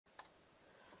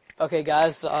Okay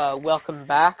guys, welcome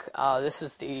back. This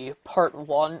is the part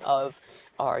 1 of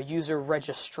our user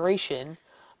registration.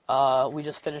 We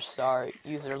just finished our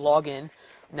user login.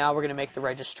 Now we're going to make the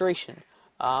registration.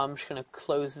 I'm just going to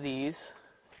close these,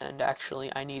 and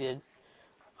actually I needed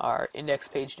our index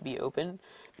page to be open,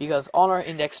 because on our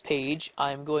index page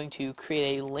I'm going to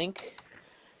create a link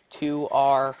to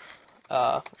our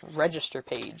register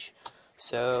page.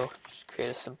 So just create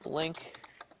a simple link.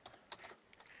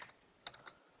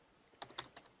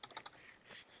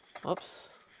 Whoops,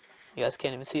 you guys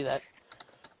can't even see that.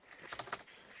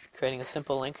 Creating a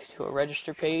simple link to a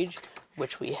register page,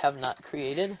 which we have not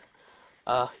created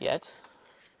yet.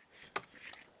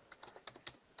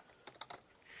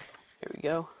 Here we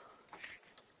go.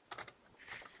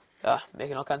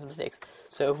 Making all kinds of mistakes.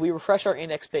 So if we refresh our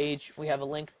index page, we have a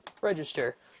link,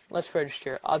 register. Let's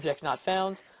register. Object not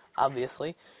found,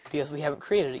 obviously, because we haven't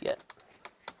created it yet.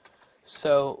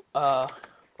 So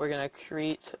we're going to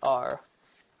create our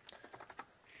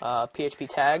PHP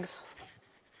tags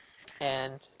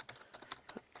and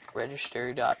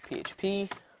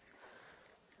register.php.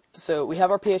 So we have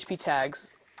our PHP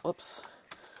tags,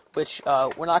 which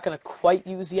we're not going to quite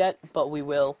use yet, but we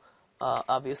will,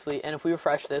 obviously. And if we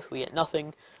refresh this, we get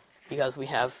nothing, because we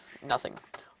have nothing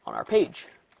on our page,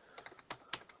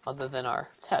 other than our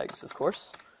tags, of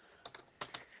course.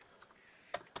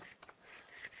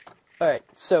 Alright,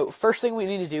 so first thing we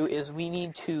need to do is we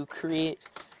need to create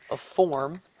a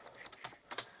form.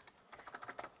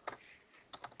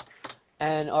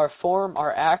 And our form,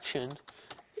 our action,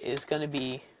 is going to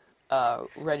be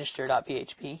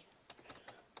register.php,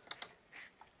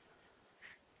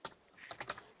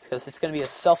 because it's going to be a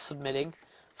self-submitting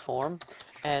form,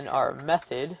 and our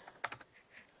method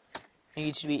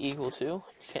needs to be equal to, you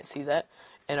can't see that,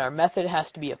 and our method has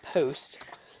to be a post,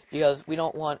 because we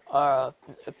don't want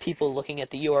people looking at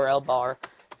the URL bar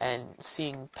and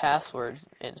seeing passwords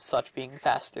and such being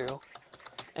passed through,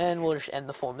 and we'll just end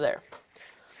the form there.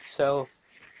 So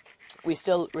we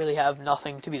still really have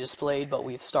nothing to be displayed, but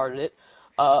we've started it.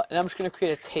 And I'm just going to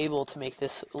create a table to make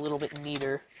this a little bit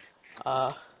neater.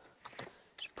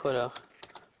 Just put a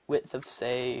width of,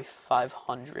 say,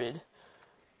 500,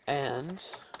 and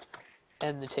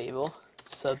end the table.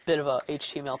 It's a bit of a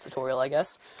HTML tutorial, I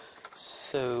guess.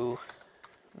 So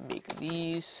make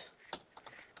these.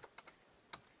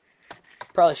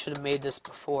 Probably should have made this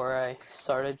before I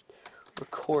started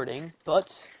recording,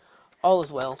 but all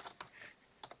is well.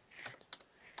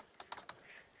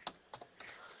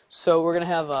 So we're going to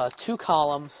have 2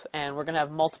 columns, and we're going to have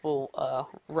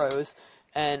multiple rows.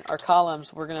 And our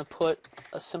columns, we're going to put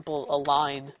a simple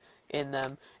line in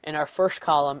them. And our first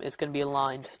column is going to be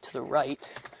aligned to the right.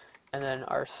 And then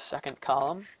our second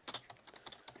column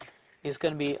is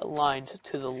going to be aligned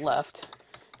to the left.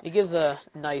 It gives a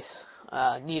nice,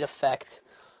 neat effect,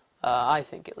 I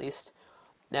think at least.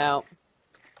 Now,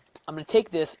 I'm going to take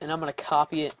this and I'm going to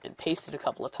copy it and paste it a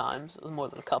couple of times, more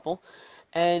than a couple.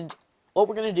 And what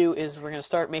we're going to do is we're going to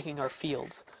start making our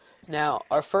fields. Now,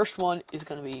 our first one is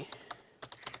going to be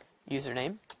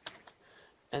username.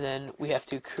 And then we have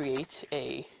to create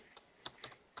a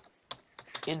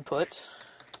input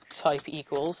type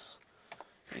equals,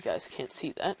 you guys can't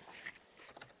see that,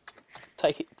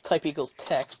 type equals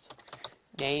text,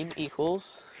 name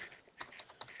equals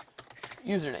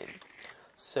username.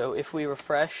 So if we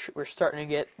refresh, we're starting to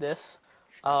get this.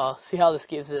 See how this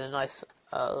gives it a nice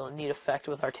little neat effect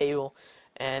with our table,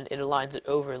 and it aligns it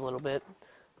over a little bit.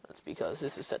 That's because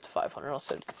this is set to 500. I'll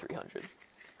set it to 300.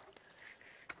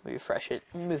 We refresh it,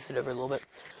 moves it over a little bit.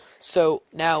 So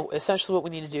now, essentially what we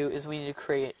need to do is we need to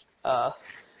create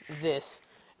this,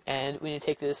 and we need to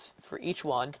take this for each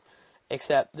one,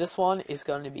 except this one is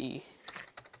going to be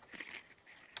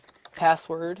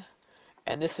password,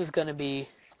 and this is going to be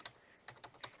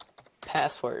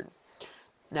password.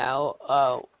 Now,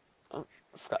 I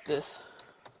forgot this.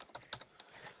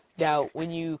 Now,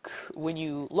 when you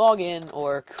log in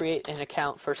or create an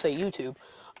account for, say, YouTube,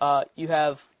 you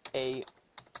have a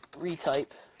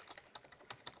retype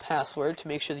password to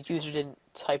make sure the user didn't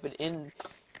type it in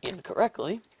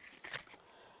incorrectly,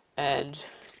 and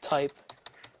type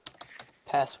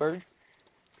password.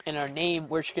 And our name,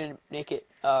 we're just going to make it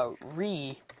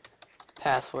re-password,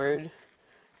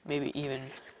 maybe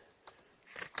even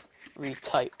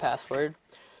retype password.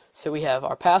 So we have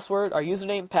our password, our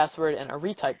username, password, and our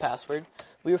retype password.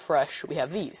 We refresh, we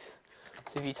have these.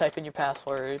 So if you type in your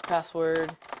password,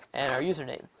 and our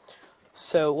username.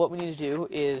 So what we need to do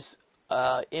is,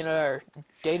 in our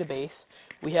database,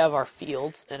 we have our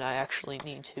fields, and I actually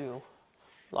need to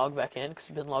log back in, because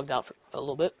I've been logged out for a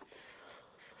little bit.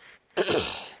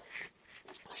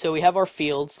 So we have our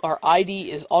fields. Our ID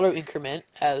is auto increment,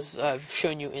 as I've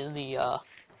shown you in the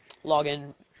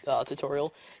login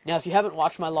tutorial. Now, if you haven't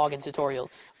watched my login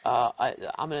tutorial,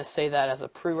 I'm going to say that as a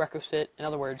prerequisite. In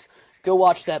other words, go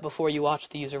watch that before you watch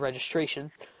the user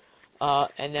registration.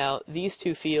 And now these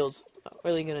two fields I'm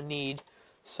really going to need,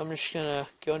 so I'm just going to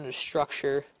go into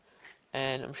structure,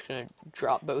 and I'm just going to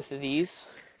drop both of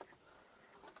these,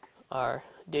 our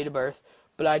date of birth.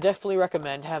 But I definitely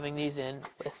recommend having these in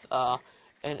with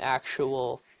an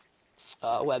actual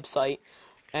website.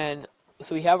 And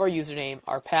so we have our username,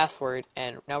 our password,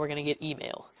 and now we're going to get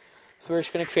email. So we're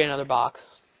just going to create another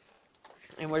box,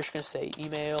 and we're just going to say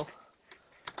email,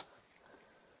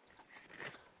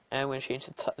 and we're going to change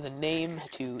the name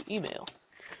to email.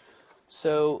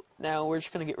 So now we're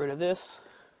just going to get rid of this.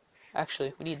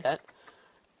 Actually, we need that.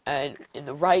 And in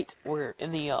the right, we're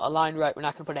in the aligned right, we're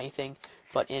not going to put anything,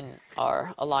 but in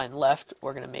our aligned left,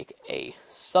 we're going to make a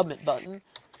submit button,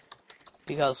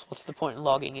 because what's the point in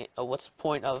logging it? What's the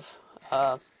point of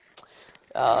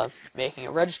making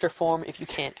a register form if you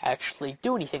can't actually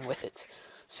do anything with it?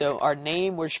 So our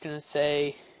name, we're just going to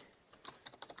say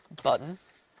button,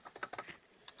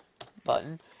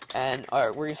 and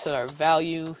we're going to set our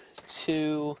value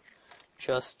to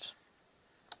just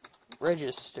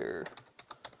register.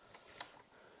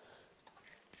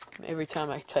 Every time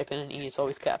I type in an E, it's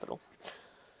always capital.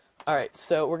 Alright,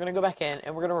 so we're going to go back in,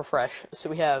 and we're going to refresh. So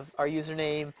we have our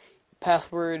username,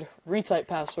 password, retype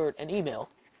password, and email.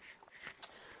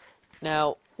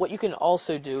 Now, what you can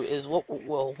also do is, what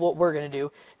we're going to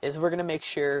do is we're going to make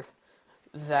sure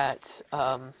that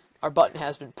our button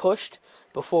has been pushed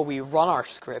before we run our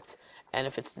script, and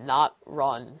if it's not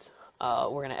run, we're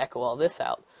going to echo all this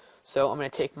out. So I'm going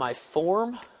to take my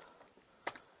form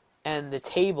and the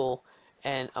table,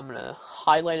 and I'm going to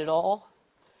highlight it all,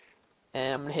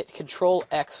 and I'm going to hit Control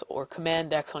X or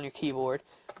Command X on your keyboard.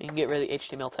 You can get rid of the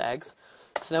HTML tags.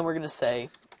 So then we're going to say,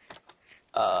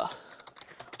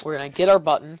 we're going to get our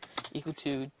button equal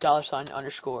to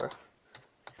 $_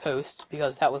 post,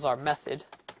 because that was our method.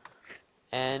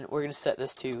 And we're going to set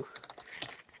this to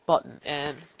button,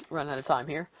 and run out of time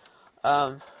here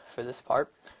for this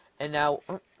part. And now,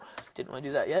 didn't want to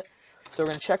do that yet. So we're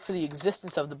going to check for the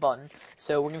existence of the button.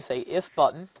 So we're going to say if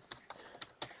button.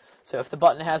 So if the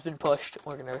button has been pushed,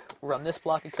 we're going to run this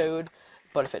block of code.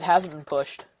 But if it hasn't been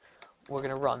pushed, we're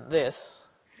going to run this.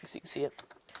 So you can see it.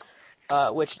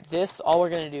 All we're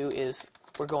going to do is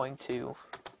we're going to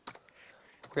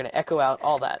echo out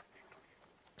all that.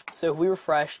 So if we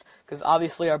refreshed, because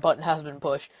obviously our button hasn't been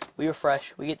pushed, we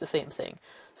refresh, we get the same thing.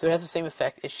 So it has the same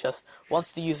effect. It's just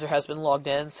once the user has been logged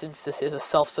in, since this is a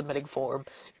self-submitting form,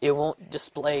 it won't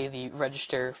display the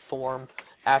register form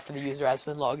after the user has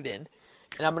been logged in.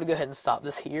 And I'm going to go ahead and stop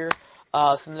this here.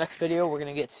 So in the next video, we're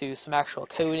going to get to some actual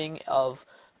coding of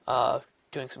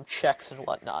doing some checks and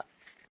whatnot.